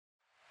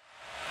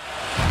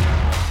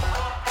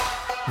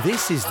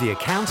This is the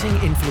Accounting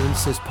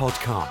Influencers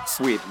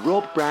Podcast with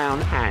Rob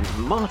Brown and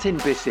Martin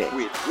Bissett.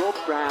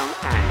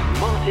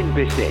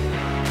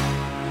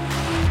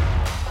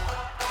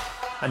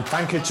 And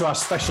thank you to our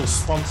special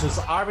sponsors,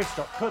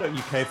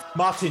 iris.co.uk.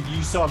 Martin,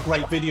 you saw a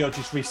great video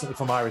just recently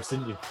from Iris,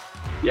 didn't you?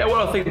 Yeah,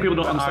 well, I think people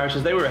don't know Iris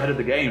is they were ahead of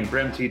the game for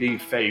MTD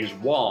Phase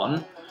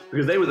 1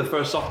 because they were the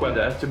first software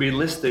there to be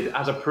listed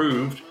as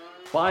approved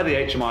by the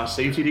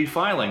HMRC TD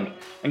filing.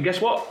 And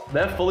guess what?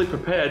 They're fully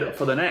prepared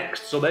for the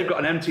next. So they've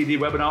got an MTD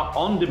webinar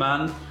on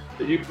demand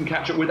that you can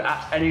catch up with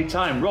at any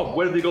time. Rob,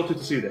 where do they go to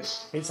see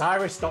this? It's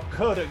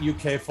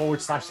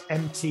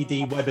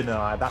iris.co.uk/MTD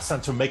webinar. That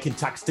stands for Making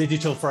Tax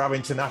Digital for our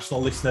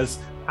international listeners.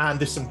 And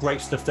there's some great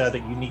stuff there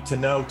that you need to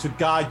know to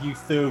guide you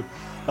through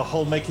the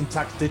whole Making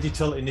Tax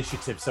Digital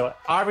initiative. So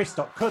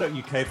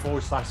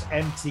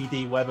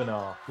iris.co.uk/MTD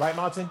webinar. Right,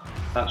 Martin?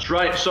 That's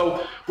right.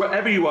 So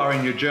wherever you are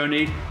in your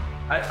journey,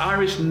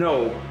 Iris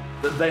know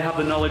that they have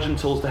the knowledge and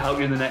tools to help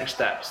you in the next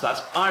steps.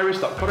 That's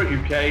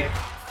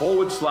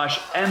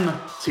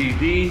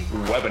iris.co.uk/MTD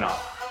webinar.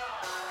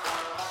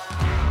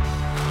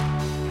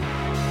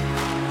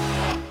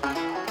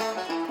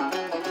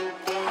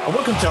 And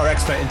welcome to our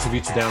expert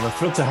interview today. I'm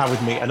thrilled to have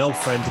with me an old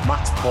friend,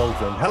 Matt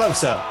Baldwin. Hello,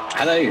 sir.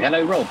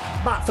 Hello, Rob.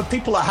 Matt, for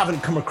people that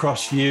haven't come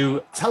across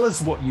you, tell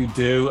us what you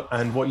do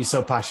and what you're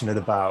so passionate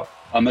about.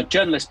 I'm a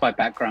journalist by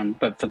background,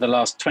 but for the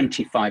last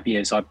 25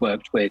 years, I've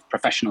worked with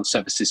professional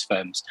services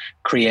firms,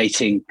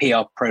 creating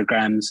PR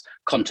programs,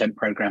 content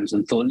programs,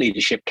 and thought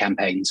leadership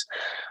campaigns.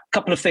 A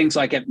couple of things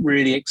I get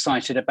really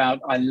excited about.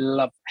 I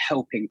love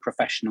helping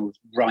professionals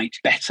write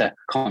better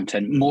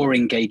content, more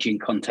engaging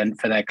content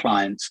for their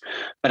clients.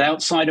 But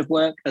outside of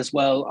work as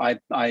well, I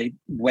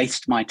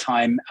waste my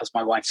time, as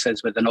my wife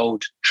says, with an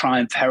old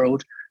Triumph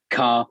Herald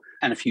car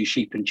and a few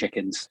sheep and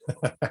chickens.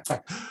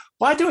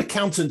 Why do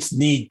accountants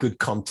need good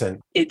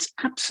content? It's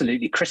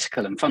absolutely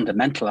critical and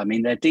fundamental. I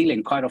mean, they're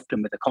dealing quite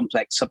often with a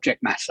complex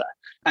subject matter,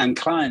 and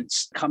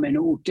clients come in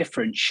all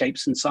different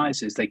shapes and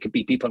sizes. They could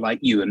be people like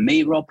you and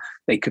me, Rob.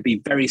 They could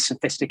be very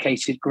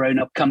sophisticated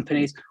grown-up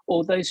companies,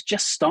 or those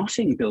just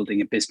starting building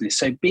a business.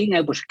 So being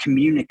able to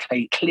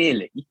communicate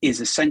clearly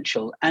is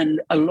essential. And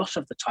a lot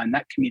of the time,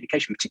 that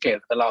communication, particularly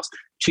over the last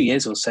 2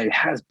 years or so,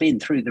 has been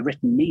through the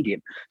written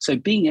medium. So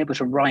being able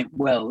to write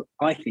well,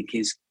 I think,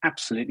 is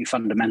absolutely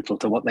fundamental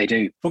to what they do.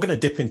 We're going to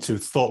dip into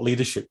thought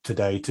leadership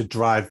today to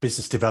drive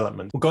business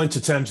development. We'll go into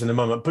terms in a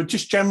moment, but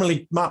just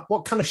generally, Matt,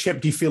 what kind of shape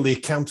do you feel the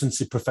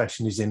accountancy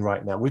profession is in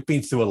right now? We've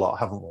been through a lot,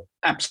 haven't we?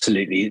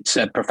 Absolutely. It's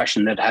a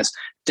profession that has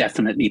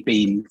definitely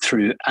been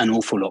through an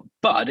awful lot,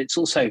 but it's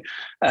also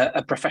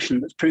a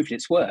profession that's proved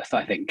its worth,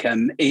 I think.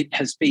 It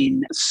has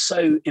been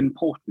so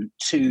important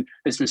to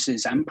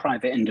businesses and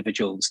private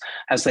individuals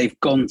as they've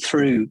gone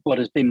through what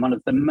has been one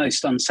of the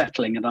most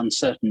unsettling and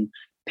uncertain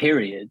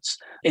periods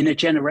in a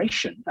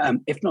generation,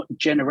 if not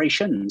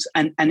generations,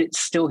 and it's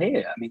still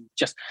here. I mean,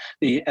 just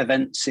the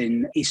events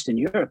in Eastern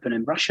Europe and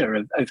in Russia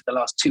over the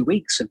last 2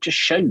 weeks have just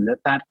shown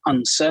that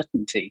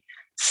uncertainty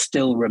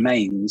still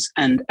remains,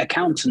 and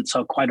accountants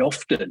are quite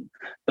often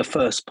the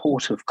first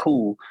port of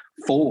call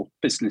for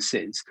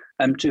businesses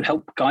to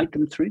help guide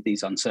them through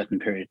these uncertain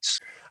periods.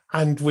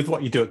 And with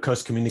what you do at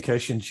Coast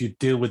Communications, you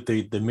deal with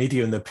the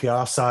media and the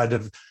PR side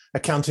of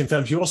accounting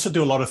firms. You also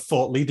do a lot of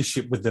thought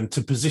leadership with them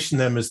to position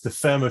them as the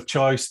firm of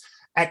choice,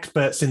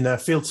 experts in their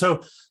field.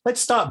 So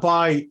let's start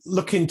by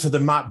looking to the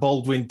Matt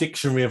Baldwin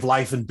Dictionary of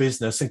Life and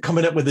Business and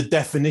coming up with a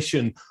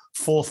definition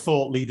for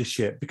thought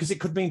leadership, because it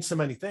could mean so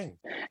many things.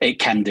 It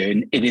can do.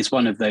 And it is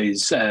one of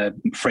those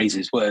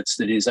words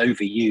that is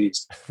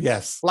overused.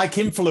 Yes, like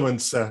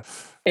influencer.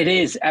 It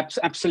is,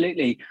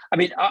 absolutely. I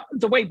mean,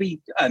 the way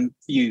we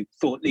view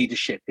thought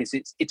leadership is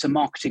it's a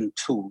marketing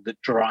tool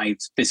that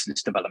drives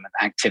business development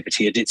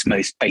activity at its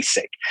most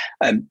basic.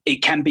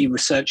 It can be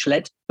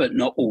research-led, but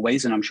not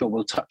always, and I'm sure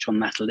we'll touch on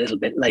that a little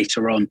bit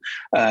later on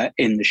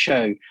in the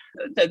show.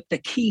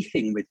 The key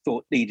thing with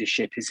thought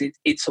leadership is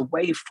it's a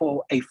way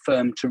for a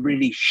firm to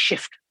really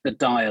shift the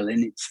dial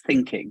in its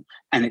thinking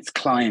and its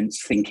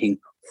clients' thinking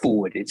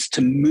forward. It's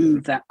to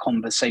move that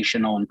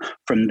conversation on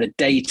from the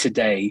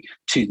day-to-day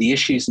to the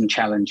issues and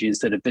challenges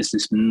that a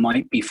business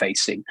might be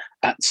facing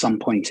at some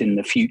point in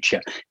the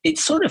future.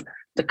 It's sort of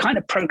the kind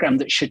of program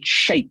that should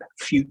shape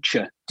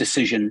future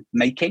decision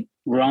making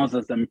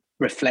rather than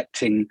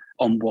reflecting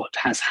on what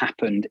has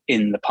happened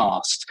in the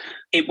past.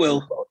 It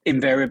will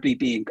invariably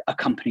be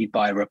accompanied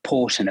by a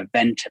report, an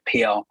event, a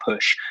PR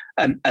push,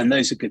 and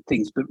those are good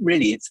things, but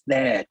really it's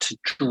there to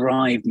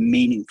drive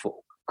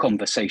meaningful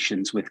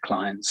conversations with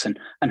clients and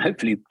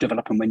hopefully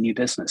develop and win new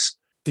business.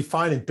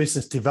 Defining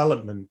business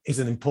development is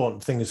an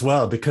important thing as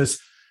well, because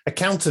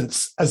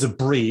accountants as a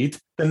breed,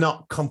 they're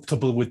not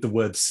comfortable with the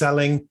word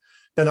selling.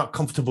 They're not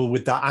comfortable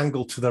with that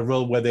angle to their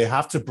role where they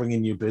have to bring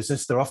in new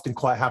business. They're often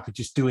quite happy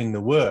just doing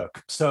the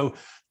work. So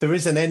there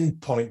is an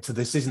end point to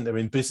this, isn't there,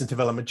 in business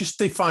development? Just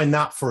define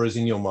that for us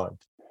in your mind.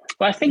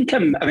 Well, I think,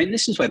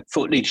 this is where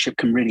thought leadership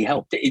can really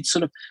help. It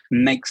sort of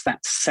makes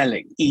that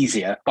selling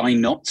easier by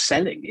not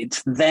selling.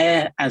 It's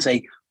there as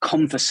a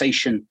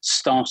conversation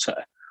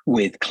starter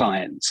with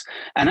clients.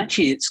 And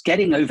actually, it's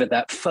getting over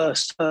that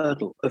first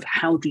hurdle of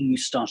how do you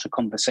start a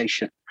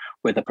conversation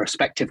with a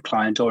prospective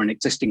client or an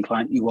existing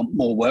client you want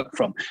more work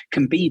from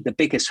can be the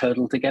biggest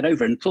hurdle to get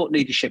over. And thought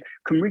leadership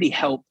can really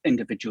help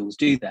individuals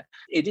do that.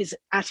 It is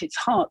at its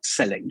heart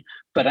selling,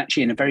 but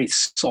actually in a very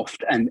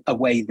soft and a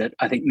way that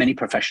I think many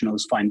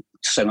professionals find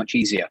so much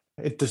easier.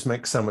 It does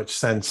make so much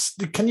sense.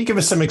 Can you give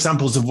us some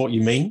examples of what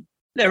you mean?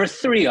 There are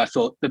three I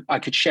thought that I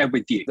could share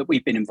with you that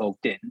we've been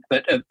involved in,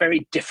 but at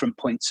very different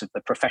points of the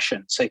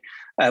profession. So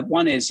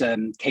one is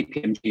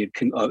KPMG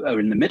are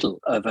in the middle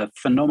of a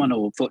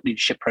phenomenal thought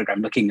leadership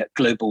program looking at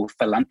global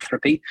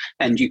philanthropy.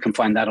 And you can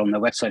find that on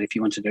their website if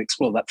you wanted to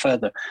explore that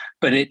further.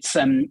 But it's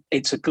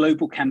a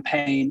global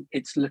campaign.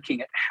 It's looking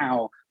at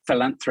how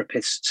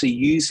philanthropists are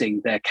using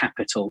their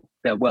capital,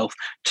 their wealth,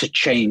 to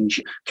change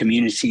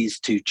communities,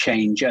 to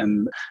change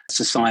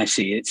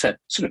society. It's a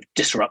sort of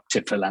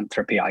disruptive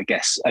philanthropy, I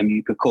guess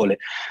you could call it.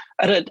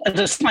 At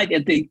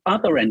the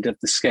other end of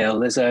the scale,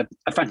 there's a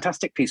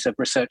fantastic piece of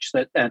research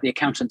that the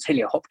accountants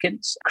Hillier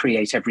Hopkins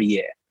create every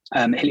year.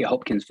 Hillier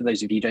Hopkins, for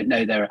those of you who don't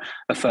know, they're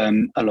a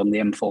firm along the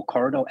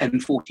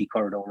M40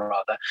 corridor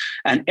rather.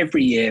 And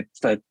every year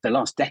for the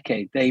last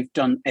decade, they've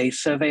done a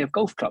survey of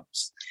golf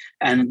clubs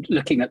and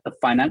looking at the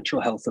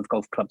financial health of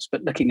golf clubs,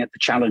 but looking at the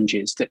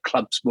challenges that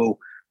clubs will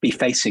be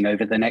facing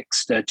over the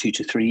next 2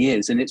 to 3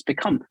 years. And it's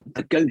become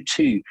the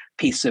go-to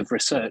piece of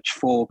research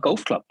for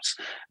golf clubs.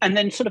 And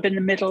then sort of in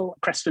the middle,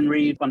 Creston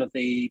Reed, one of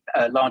the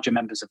larger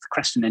members of the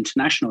Creston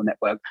International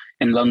Network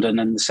in London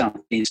and the South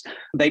East,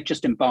 they've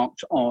just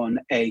embarked on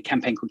a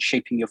campaign called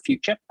Shaping Your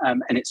Future.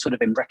 And it's sort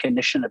of in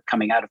recognition of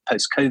coming out of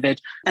post-COVID.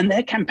 And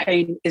their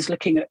campaign is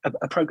looking at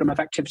a program of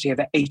activity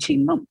over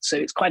 18 months. So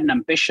it's quite an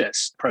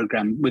ambitious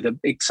program with an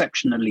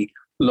exceptionally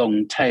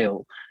long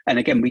tail. And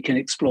again, we can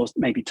explore,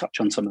 maybe touch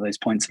on some of those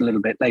points a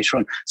little bit later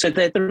on. So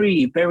they're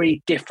three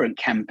very different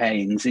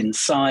campaigns in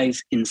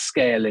size, in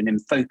scale, and in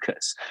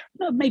focus.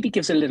 Maybe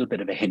gives a little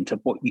bit of a hint of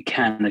what you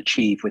can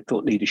achieve with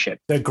thought leadership.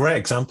 They're great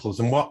examples.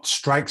 And what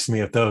strikes me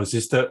of those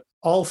is that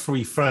all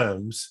three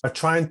firms are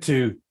trying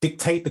to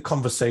dictate the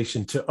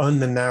conversation, to own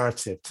the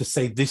narrative, to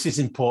say this is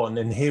important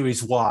and here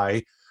is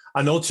why.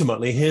 And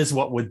ultimately, here's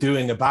what we're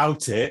doing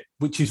about it,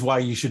 which is why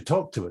you should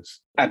talk to us.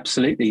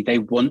 Absolutely. They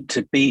want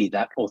to be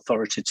that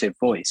authoritative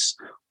voice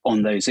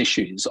on those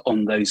issues,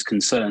 on those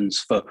concerns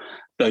for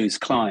those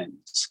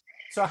clients.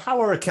 So how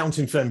are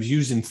accounting firms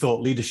using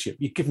thought leadership?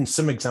 You've given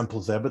some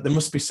examples there, but there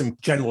must be some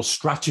general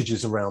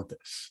strategies around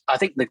this. I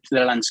think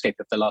the landscape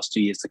of the last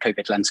 2 years, the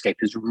COVID landscape,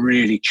 has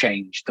really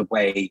changed the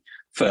way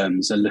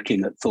firms are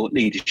looking at thought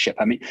leadership.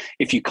 I mean,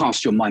 if you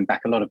cast your mind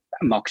back, a lot of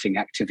marketing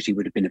activity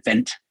would have been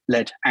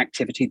event-led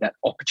activity, that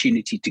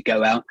opportunity to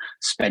go out,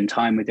 spend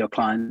time with your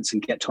clients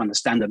and get to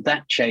understand them.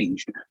 That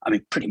changed, I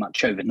mean, pretty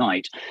much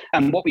overnight.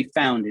 And what we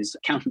found is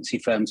accountancy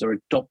firms are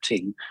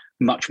adopting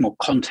much more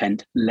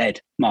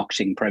content-led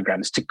marketing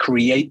programs to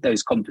create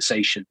those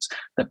conversations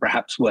that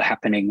perhaps were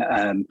happening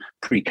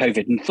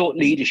pre-COVID. And thought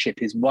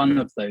leadership is one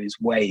of those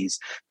ways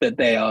that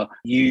they are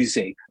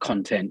using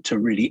content to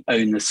really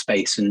own the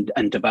space and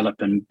develop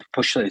and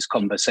push those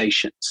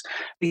conversations.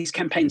 These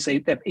campaigns,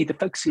 they're either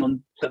focusing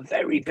on the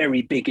very,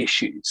 very big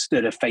issues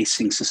that are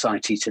facing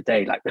society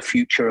today, like the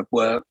future of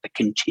work, the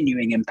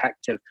continuing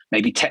impact of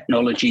maybe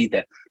technology,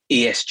 the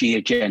ESG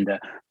agenda,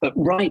 but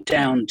right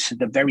down to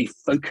the very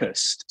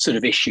focused sort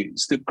of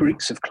issues that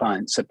groups of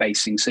clients are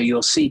facing. So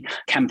you'll see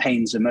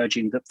campaigns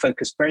emerging that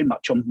focus very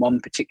much on one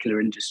particular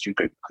industry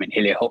group. I mean,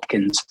 Hillier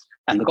Hopkins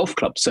and the Golf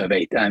Club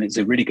Survey is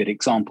a really good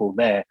example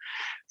there.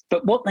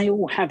 But what they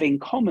all have in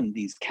common,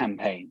 these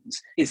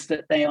campaigns, is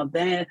that they are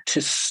there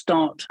to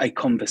start a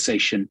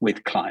conversation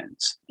with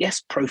clients.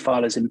 Yes,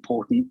 profile is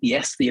important.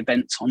 Yes, the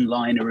events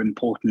online are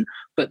important.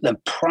 But the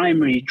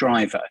primary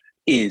driver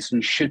is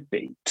and should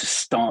be to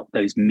start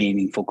those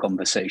meaningful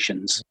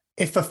conversations.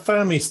 If a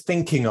firm is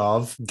thinking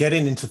of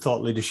getting into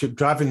thought leadership,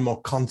 driving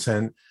more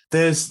content,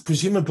 there's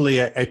presumably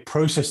a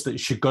process that you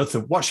should go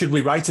through. What should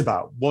we write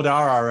about? What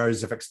are our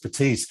areas of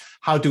expertise?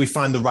 How do we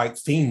find the right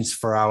themes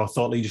for our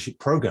thought leadership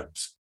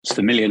programs? It's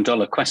the $1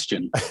 million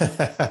question.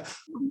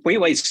 We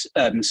always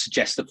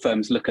suggest that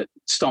firms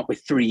start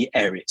with 3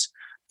 areas.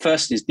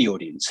 First is the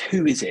audience.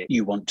 Who is it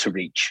you want to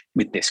reach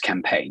with this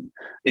campaign?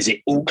 Is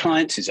it all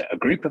clients? Is it a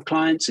group of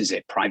clients? Is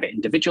it private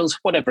individuals?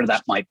 Whatever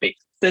that might be.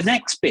 The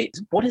next bit,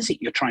 what is it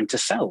you're trying to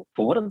sell?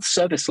 Or what are the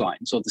service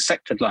lines or the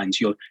sector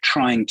lines you're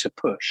trying to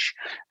push?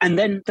 And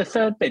then the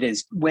third bit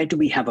is, where do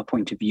we have a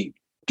point of view?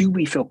 Do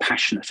we feel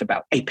passionate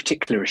about a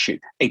particular issue,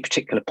 a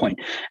particular point?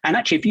 And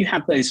actually, if you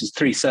have those as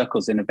 3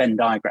 circles in a Venn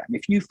diagram,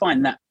 if you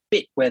find that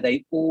bit where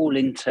they all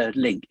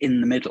interlink in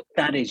the middle,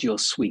 that is your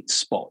sweet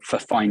spot for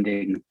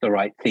finding the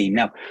right theme.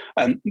 Now,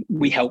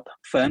 we help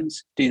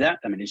firms do that.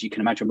 I mean, as you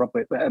can imagine, Rob,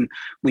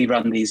 we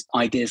run these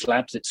ideas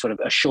labs. It's sort of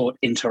a short,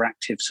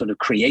 interactive, sort of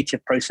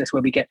creative process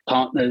where we get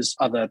partners,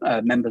 other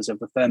members of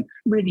the firm,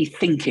 really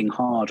thinking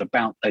hard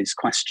about those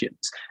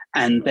questions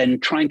and then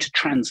trying to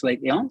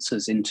translate the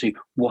answers into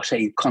what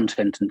a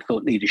content and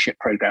thought leadership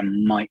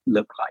program might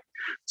look like.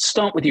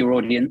 Start with your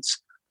audience,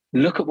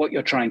 look at what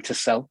you're trying to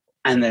sell.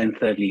 and then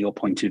thirdly, your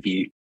point of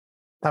view.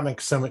 That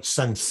makes so much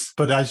sense.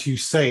 But as you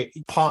say,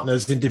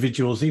 partners,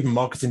 individuals, even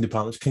marketing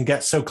departments can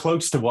get so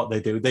close to what they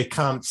do, they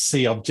can't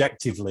see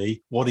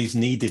objectively what is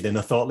needed in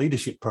a thought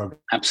leadership program.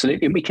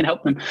 Absolutely. And we can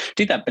help them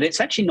do that. But it's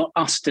actually not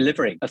us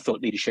delivering a thought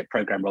leadership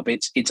program, Rob.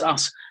 It's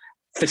us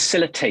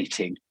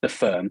facilitating the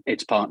firm,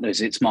 its partners,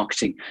 its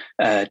marketing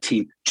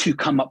team to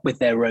come up with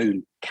their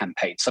own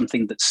campaign,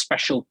 something that's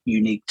special,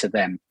 unique to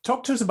them.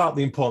 Talk to us about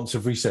the importance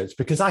of research,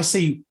 because I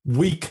see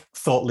weak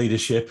thought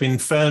leadership in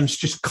firms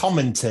just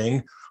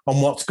commenting on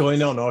what's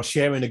going on or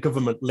sharing a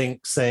government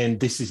link saying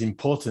this is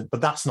important, but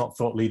that's not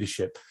thought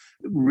leadership.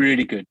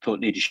 Really good thought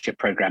leadership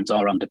programs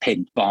are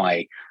underpinned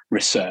by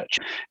research.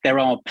 There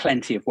are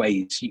plenty of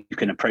ways you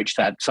can approach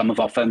that. Some of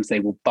our firms,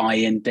 they will buy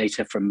in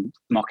data from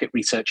market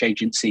research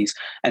agencies,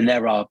 and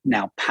there are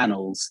now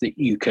panels that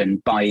you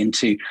can buy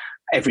into.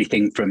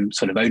 Everything from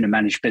sort of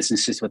owner-managed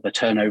businesses with a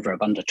turnover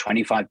of under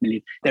 25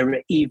 million. There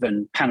are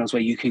even panels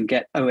where you can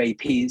get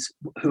OAPs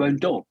who own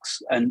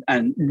dogs and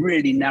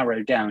really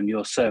narrow down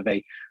your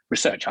survey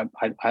research. I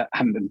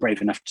haven't been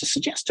brave enough to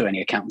suggest to any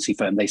accountancy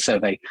firm they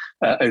survey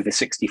over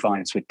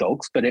 65s with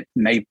dogs, but it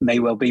may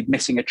well be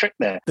missing a trick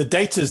there. The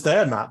data's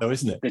there, Matt, though,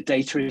 isn't it? The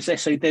data is there,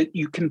 so that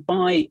you can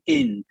buy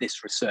in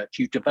this research.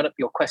 You develop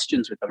your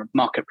questions with a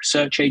market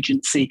research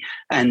agency,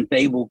 and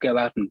they will go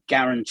out and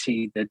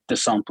guarantee the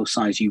sample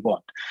size you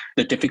want.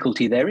 The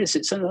difficulty there is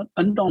it's an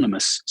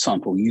anonymous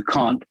sample. You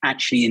can't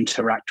actually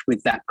interact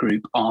with that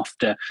group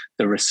after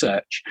the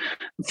research.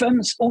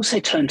 Firms also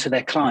turn to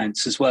their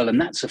clients as well,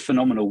 and that's a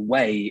phenomenal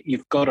way.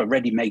 You've got a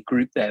ready-made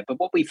group there, but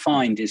what we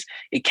find is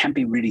it can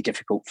be really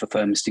difficult for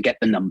firms to get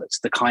the numbers,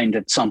 the kind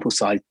of sample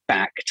size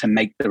back to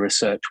make the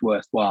research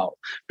worthwhile.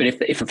 But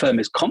if a firm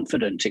is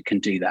confident it can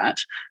do that,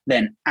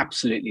 then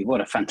absolutely,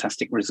 what a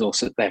fantastic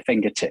resource at their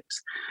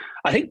fingertips.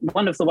 I think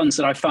one of the ones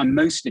that I find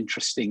most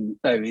interesting,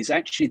 though, is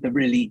actually the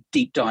really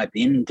deep dive,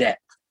 the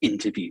in-depth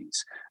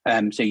interviews.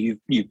 So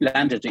you've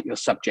landed at your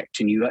subject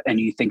and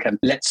you think,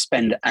 let's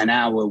spend an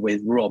hour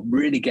with Rob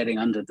really getting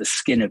under the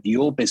skin of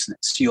your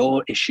business,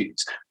 your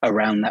issues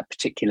around that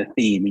particular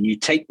theme. And you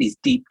take these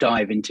deep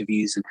dive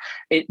interviews, and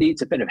it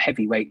needs a bit of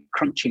heavyweight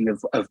crunching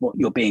of what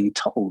you're being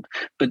told.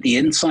 But the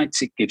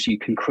insights it gives you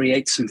can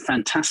create some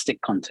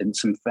fantastic content,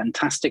 some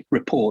fantastic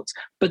reports.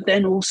 But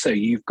then also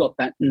you've got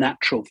that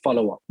natural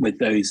follow-up with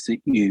those that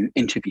you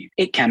interview.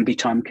 It can be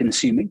time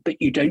consuming,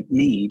 but you don't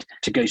need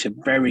to go to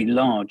very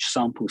large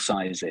sample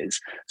sizes.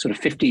 Sort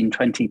of 15,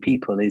 20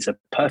 people is a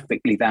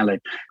perfectly valid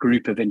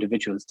group of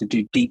individuals to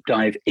do deep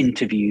dive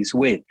interviews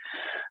with.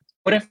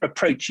 Whatever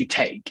approach you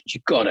take,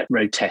 you've got to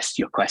road test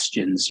your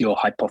questions, your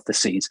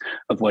hypotheses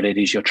of what it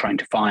is you're trying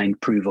to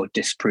find, prove or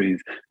disprove.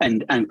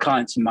 And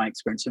clients, in my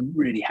experience, are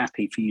really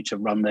happy for you to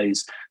run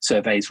those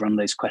surveys, run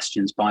those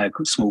questions by a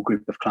small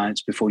group of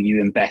clients before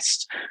you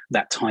invest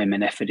that time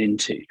and effort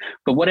into.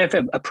 But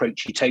whatever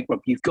approach you take,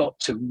 Rob, you've got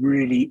to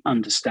really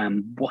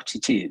understand what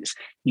it is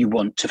you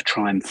want to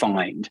try and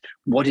find.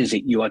 What is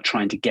it you are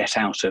trying to get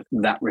out of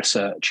that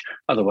research?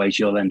 Otherwise,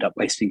 you'll end up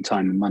wasting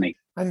time and money.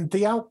 And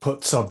the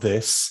outputs of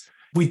this,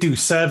 we do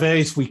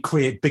surveys, we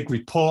create big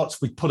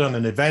reports, we put on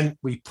an event,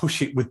 we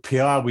push it with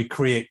PR, we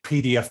create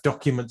PDF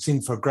documents,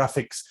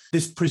 infographics.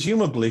 There's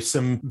presumably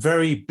some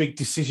very big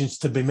decisions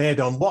to be made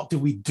on what do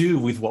we do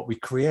with what we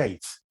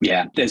create.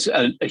 Yeah, there's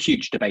a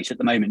huge debate at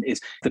the moment. Is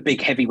the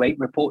big heavyweight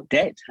report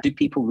dead? Do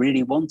people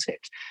really want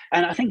it?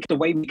 And I think the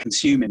way we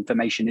consume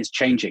information is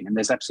changing, and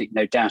there's absolutely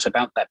no doubt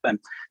about that.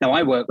 Now,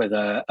 I work with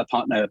a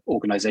partner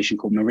organisation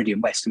called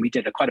Meridian West, and we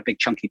did quite a big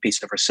chunky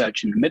piece of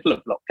research in the middle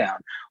of lockdown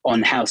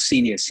on how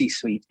senior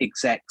C-suite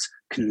execs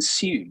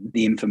consume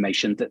the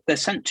information that they're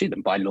sent to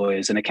them by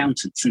lawyers and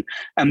accountants.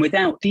 And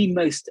without the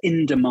most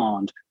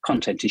in-demand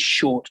content is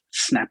short,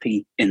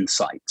 snappy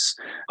insights.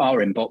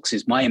 Our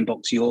inboxes, my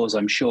inbox, yours,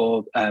 I'm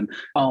sure,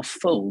 are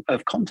full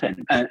of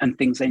content and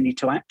things they need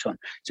to act on.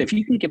 So if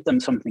you can give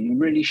them something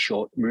really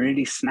short,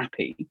 really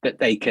snappy that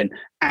they can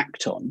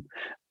act on,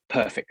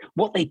 perfect.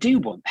 What they do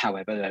want,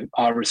 however, though,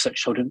 our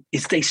research told them,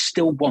 is they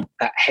still want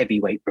that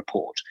heavyweight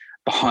report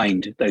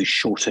behind those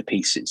shorter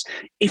pieces.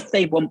 If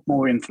they want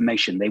more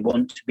information, they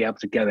want to be able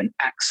to go and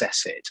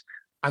access it.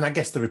 And I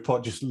guess the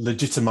report just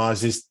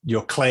legitimizes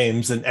your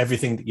claims and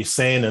everything that you're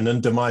saying and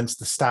undermines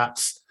the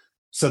stats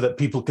so that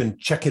people can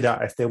check it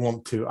out if they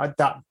want to.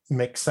 That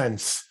makes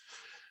sense.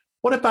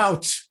 What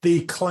about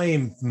the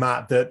claim,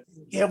 Matt, that,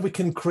 we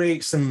can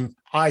create some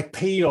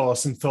IP or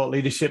some thought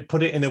leadership,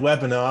 put it in a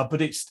webinar,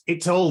 but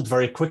it's old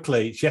very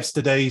quickly. It's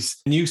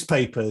yesterday's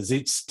newspapers.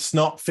 It's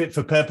not fit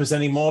for purpose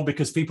anymore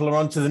because people are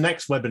on to the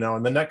next webinar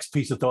and the next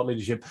piece of thought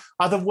leadership.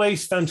 Are there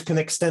ways firms can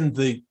extend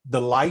the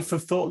life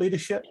of thought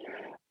leadership?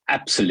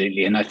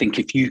 Absolutely. And I think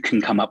if you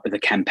can come up with a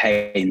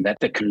campaign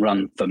that can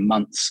run for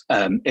months,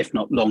 if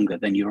not longer,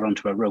 then you're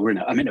onto a real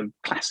winner. I mean, a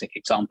classic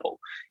example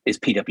is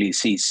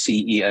PwC's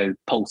CEO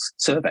Pulse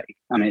survey.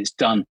 I mean, it's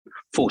done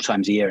 4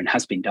 times a year and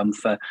has been done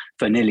for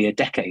nearly a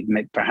decade,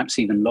 perhaps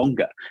even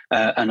longer.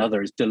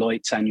 Another is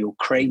Deloitte's annual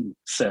Crane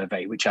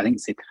survey, which I think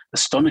is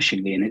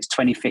astonishingly in its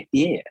 25th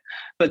year.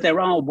 But there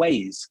are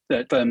ways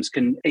that firms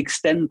can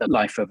extend the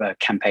life of a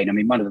campaign. I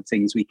mean, one of the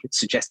things we could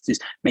suggest is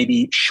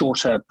maybe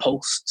shorter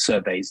pulse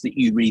surveys that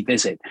you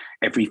revisit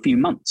every few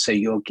months. So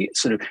you're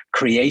sort of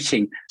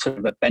creating sort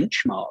of a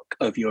benchmark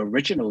of your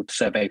original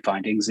survey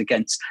findings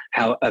against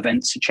how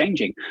events are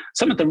changing.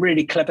 Some of the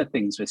really clever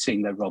things we're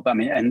seeing though, Rob, I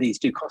mean, and these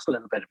do cost a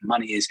little bit of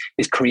money, is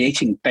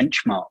creating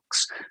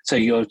benchmarks. So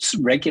you're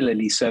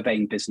regularly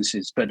surveying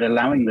businesses, but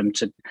allowing them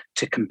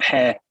to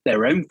compare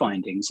their own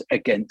findings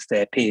against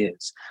their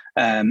peers.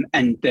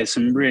 And there's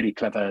some really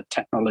clever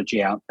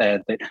technology out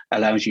there that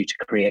allows you to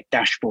create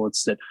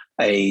dashboards that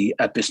a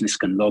business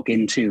can log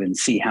into and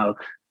see how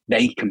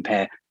they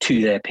compare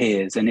to their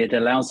peers. And it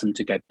allows them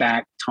to go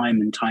back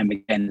time and time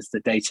again as the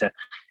data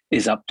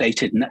is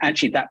updated. And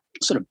actually that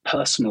sort of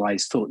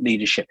personalized thought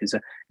leadership is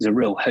a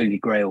real holy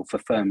grail for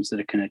firms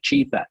that can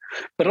achieve that.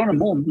 But on a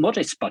more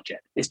modest budget,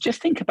 is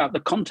just think about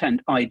the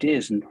content,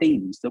 ideas and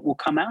themes that will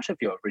come out of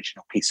your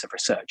original piece of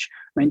research.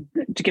 I mean,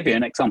 to give you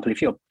an example, if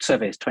your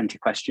survey is 20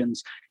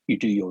 questions, you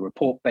do your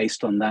report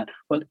based on that.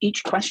 Well,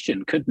 each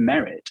question could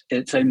merit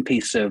its own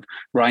piece of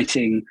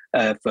writing,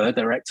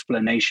 further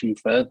explanation,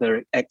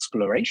 further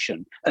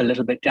exploration a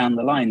little bit down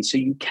the line. So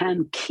you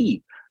can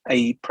keep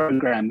a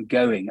program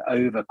going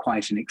over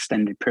quite an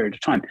extended period of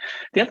time.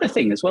 The other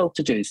thing as well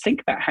to do is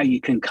think about how you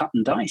can cut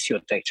and dice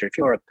your data. If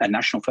you're a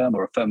national firm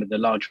or a firm with a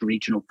large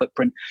regional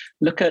footprint,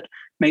 look at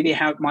maybe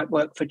how it might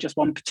work for just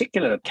one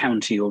particular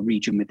county or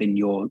region within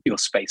your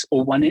space,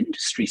 or one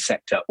industry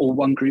sector, or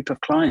one group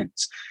of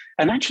clients.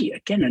 And actually,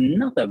 again,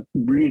 another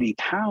really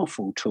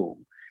powerful tool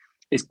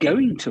is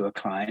going to a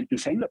client and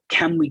saying, look,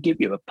 can we give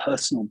you a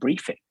personal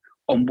briefing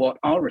on what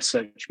our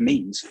research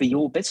means for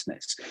your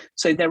business?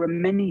 So there are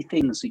many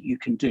things that you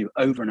can do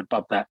over and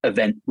above that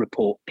event,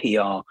 report,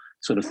 PR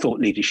sort of thought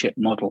leadership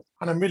model.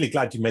 And I'm really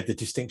glad you made the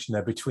distinction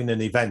there between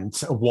an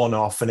event, a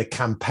one-off, and a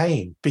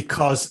campaign,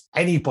 because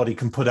anybody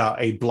can put out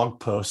a blog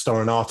post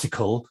or an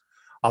article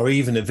or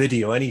even a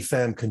video. Any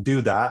firm can do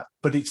that,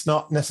 but it's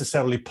not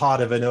necessarily part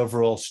of an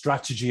overall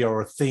strategy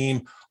or a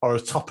theme or a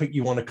topic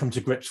you want to come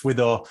to grips with,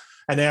 or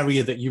an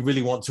area that you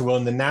really want to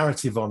own the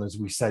narrative on, as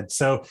we said.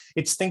 So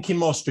it's thinking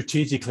more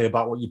strategically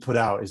about what you put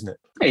out, isn't it?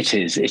 It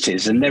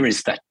is. And there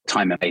is that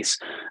time and place,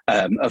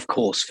 of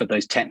course, for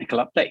those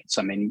technical updates.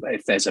 I mean,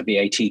 if there's a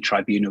VAT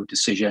tribunal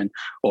decision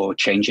or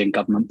change in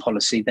government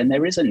policy, then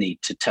there is a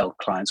need to tell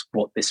clients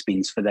what this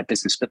means for their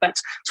business. But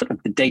that's sort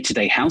of the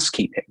day-to-day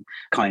housekeeping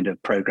kind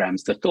of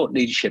programs. The thought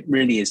leadership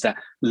really is that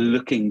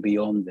looking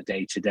beyond the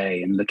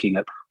day-to-day and looking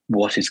at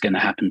what is going to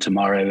happen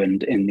tomorrow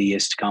and in the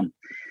years to come.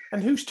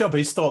 And whose job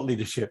is thought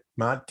leadership,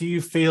 Matt? Do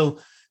you feel,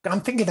 I'm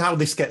thinking how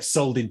this gets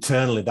sold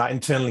internally, that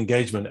internal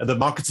engagement. Are the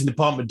marketing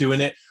department doing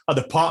it? Are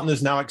the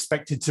partners now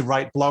expected to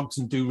write blogs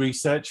and do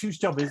research? Whose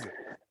job is it?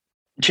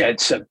 Yeah,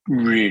 it's a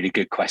really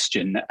good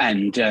question.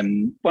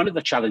 And one of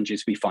the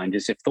challenges we find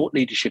is if thought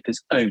leadership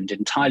is owned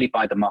entirely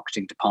by the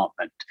marketing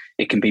department,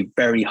 it can be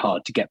very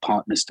hard to get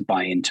partners to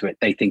buy into it.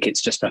 They think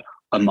it's just a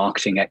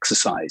marketing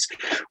exercise.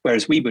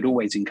 Whereas we would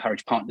always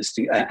encourage partners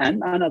to,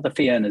 and other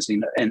fee earners,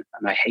 and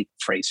I hate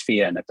the phrase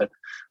fee earner, but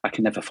I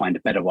can never find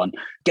a better one,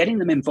 getting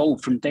them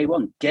involved from day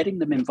one, getting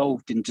them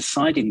involved in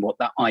deciding what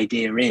that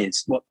idea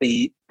is, what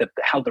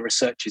how the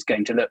research is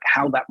going to look,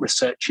 how that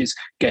research is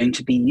going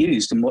to be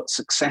used, and what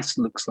success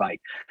looks like.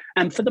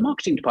 And for the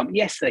marketing department,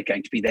 yes, they're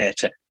going to be there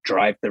to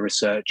drive the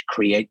research,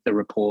 create the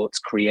reports,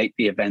 create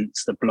the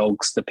events, the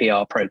blogs, the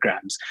PR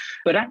programs.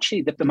 But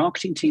actually, the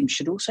marketing team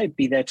should also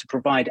be there to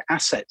provide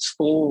assets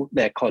for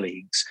their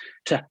colleagues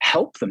to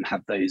help them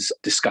have those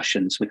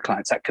discussions with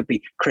clients. That could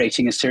be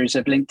creating a series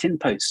of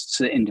LinkedIn posts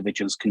that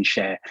individuals can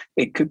share.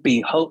 It could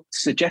be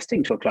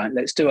suggesting to a client,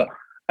 let's do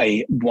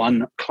a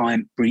one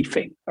client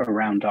briefing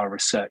around our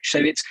research.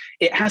 So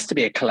it has to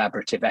be a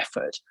collaborative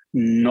effort,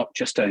 not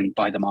just owned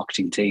by the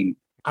marketing team.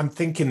 I'm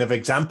thinking of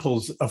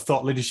examples of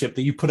thought leadership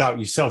that you put out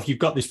yourself. You've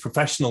got this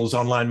Professionals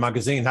online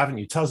magazine, haven't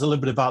you? Tell us a little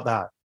bit about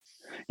that.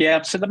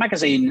 Yeah, so the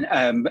magazine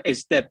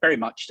is there very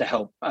much to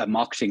help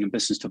marketing and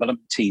business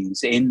development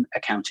teams in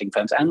accounting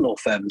firms and law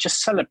firms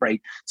just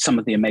celebrate some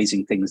of the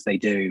amazing things they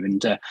do.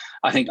 And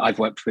I think I've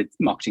worked with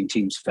marketing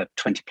teams for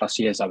 20 plus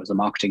years. I was a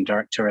marketing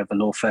director of a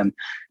law firm.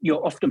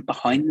 You're often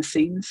behind the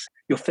scenes.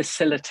 You're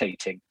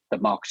facilitating the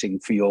marketing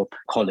for your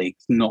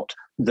colleagues, not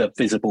the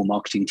visible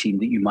marketing team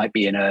that you might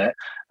be in a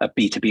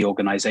B2B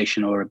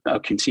organization or a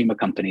consumer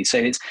company.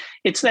 So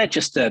it's there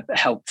just to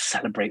help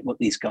celebrate what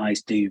these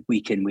guys do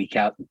week in, week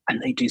out. And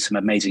they do some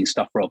amazing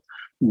stuff, Rob.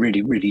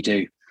 Really, really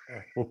do.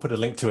 We'll put a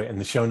link to it in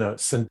the show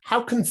notes. And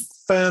how can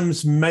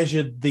firms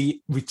measure the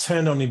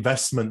return on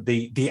investment,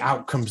 the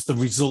outcomes, the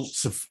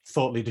results of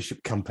thought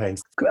leadership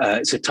campaigns?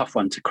 It's a tough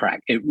one to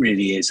crack. It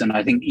really is. And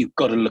I think you've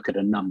got to look at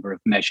a number of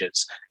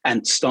measures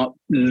and start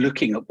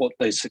looking at what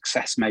those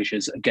success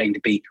measures are going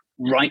to be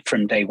right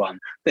from day one.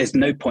 There's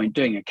no point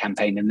doing a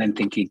campaign and then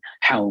thinking,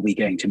 how are we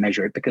going to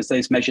measure it? Because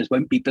those measures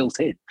won't be built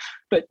in.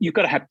 But you've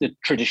got to have the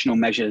traditional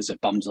measures of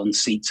bums on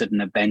seats at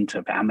an event,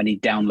 of how many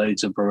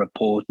downloads of a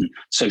report and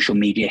social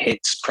media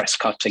hits, press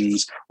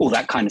cuttings, all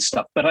that kind of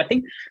stuff. But I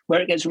think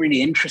where it gets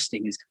really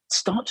interesting is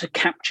start to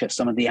capture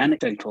some of the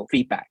anecdotal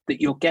feedback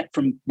that you'll get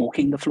from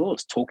walking the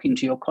floors, talking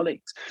to your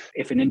colleagues.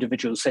 If an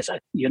individual says, oh,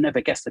 you'll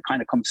never guess the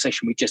kind of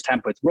conversation we just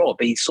had with Rob,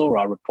 he saw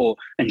our report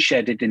and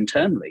shared it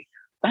internally.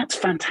 That's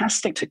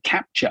fantastic to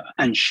capture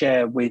and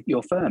share with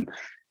your firm.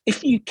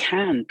 If you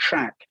can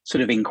track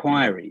sort of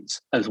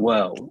inquiries as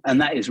well, and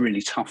that is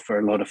really tough for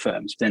a lot of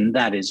firms, then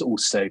that is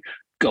also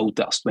gold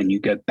dust when you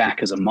go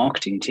back as a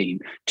marketing team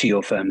to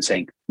your firm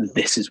saying,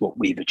 this is what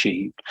we've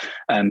achieved.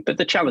 But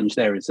the challenge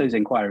there is those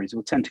inquiries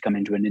will tend to come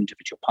into an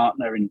individual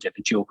partner,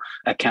 individual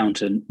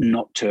accountant,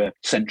 not to a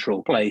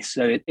central place.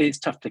 So it's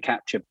tough to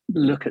capture.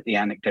 Look at the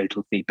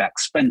anecdotal feedback,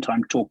 spend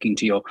time talking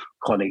to your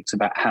colleagues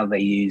about how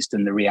they used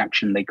and the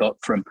reaction they got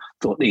from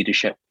thought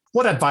leadership.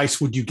 What advice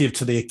would you give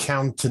to the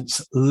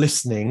accountants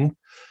listening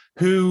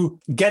who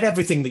get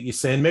everything that you're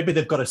saying? Maybe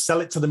they've got to sell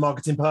it to the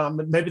marketing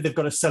department, maybe they've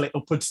got to sell it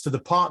upwards to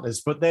the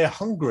partners, but they're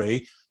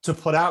hungry to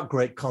put out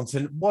great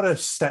content. What are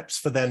steps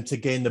for them to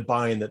gain the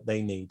buy-in that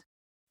they need?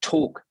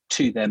 Talk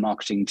to their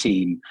marketing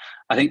team.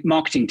 I think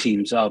marketing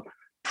teams are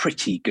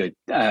pretty good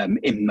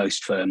in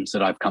most firms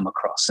that I've come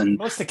across. And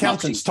most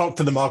accountants talk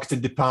to the marketing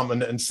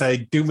department and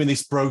say, do me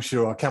this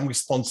brochure, or can we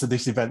sponsor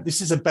this event?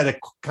 This is a better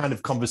kind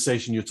of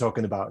conversation you're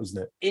talking about,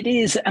 isn't it? It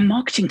is. And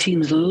marketing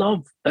teams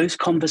love those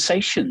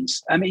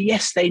conversations. I mean,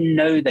 yes, they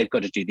know they've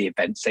got to do the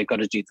events, they've got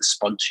to do the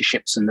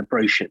sponsorships and the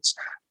brochures,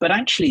 but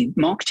actually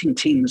marketing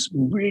teams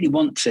really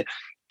want to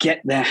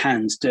get their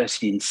hands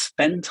dirty and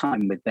spend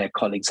time with their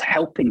colleagues,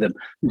 helping them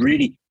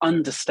really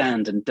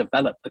understand and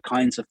develop the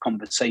kinds of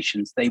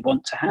conversations they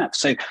want to have.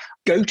 So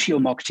go to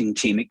your marketing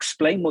team,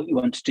 explain what you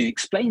want to do,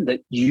 explain that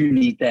you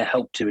need their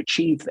help to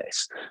achieve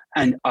this.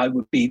 And I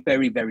would be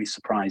very, very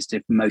surprised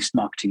if most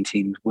marketing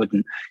teams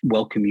wouldn't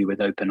welcome you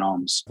with open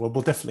arms. Well,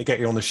 we'll definitely get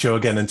you on the show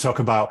again and talk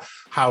about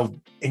how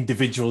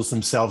individuals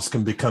themselves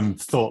can become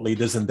thought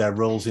leaders and their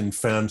roles in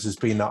firms as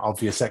being that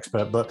obvious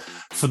expert. But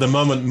for the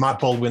moment, Matt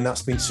Baldwin,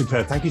 that's been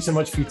superb. Thank you so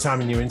much for your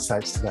time and your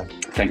insights today.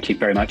 Thank you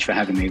very much for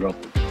having me, Rob.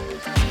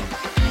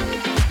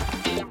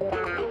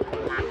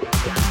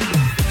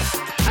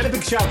 And a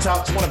big shout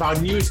out to one of our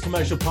newest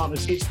commercial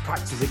partners, it's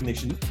Practice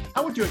Ignition.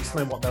 How would you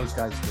explain what those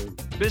guys do?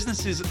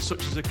 Businesses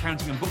such as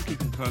accounting and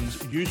bookkeeping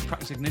firms use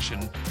Practice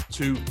Ignition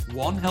to,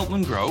 1, help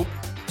them grow,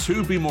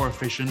 2, be more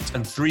efficient,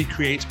 and 3,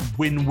 create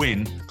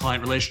win-win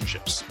client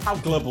relationships. How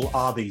global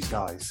are these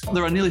guys?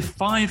 There are nearly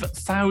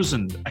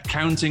 5,000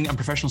 accounting and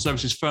professional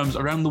services firms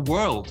around the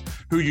world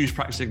who use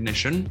Practice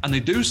Ignition, and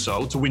they do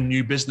so to win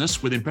new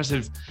business with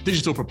impressive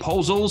digital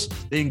proposals.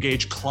 They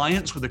engage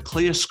clients with a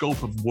clear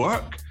scope of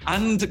work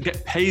and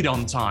get paid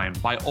on time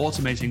by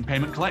automating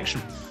payment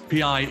collection.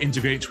 PI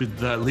integrates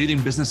with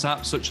leading business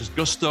apps such as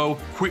Gusto,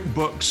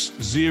 QuickBooks,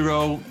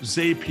 Xero,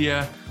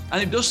 Zapier,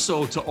 and it does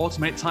so to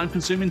automate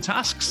time-consuming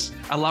tasks,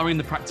 allowing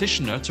the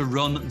practitioner to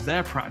run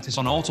their practice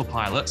on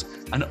autopilot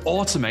and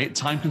automate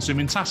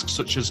time-consuming tasks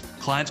such as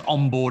client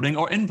onboarding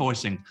or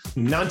invoicing.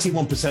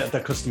 91% of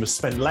their customers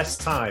spend less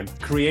time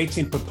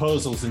creating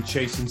proposals and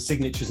chasing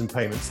signatures and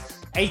payments.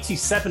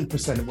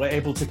 87% were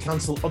able to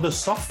cancel other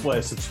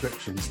software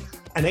subscriptions,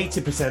 and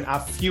 80%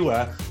 have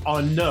fewer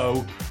or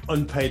no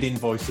unpaid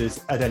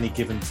invoices at any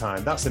given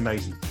time. That's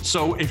amazing.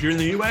 So if you're in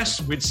the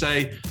US, we'd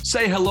say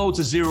hello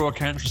to zero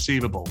accounts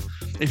receivable.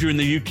 If you're in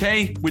the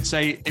UK, we'd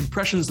say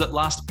impressions that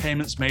last,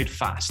 payments made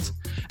fast.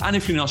 And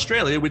if you're in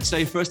Australia, we'd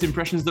say first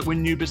impressions that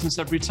win new business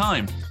every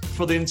time.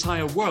 For the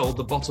entire world,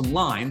 the bottom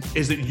line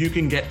is that you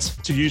can get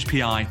to use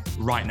PI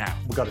right now.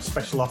 We've got a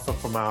special offer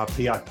from our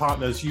PI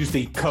partners. Use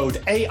the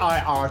code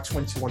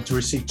AIR21 to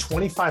receive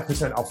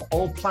 25% off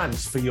all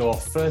plans for your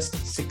first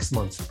 6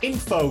 months.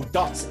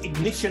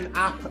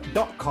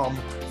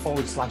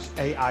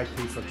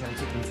 info.ignitionapp.com/AIP for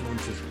accounting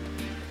influencers.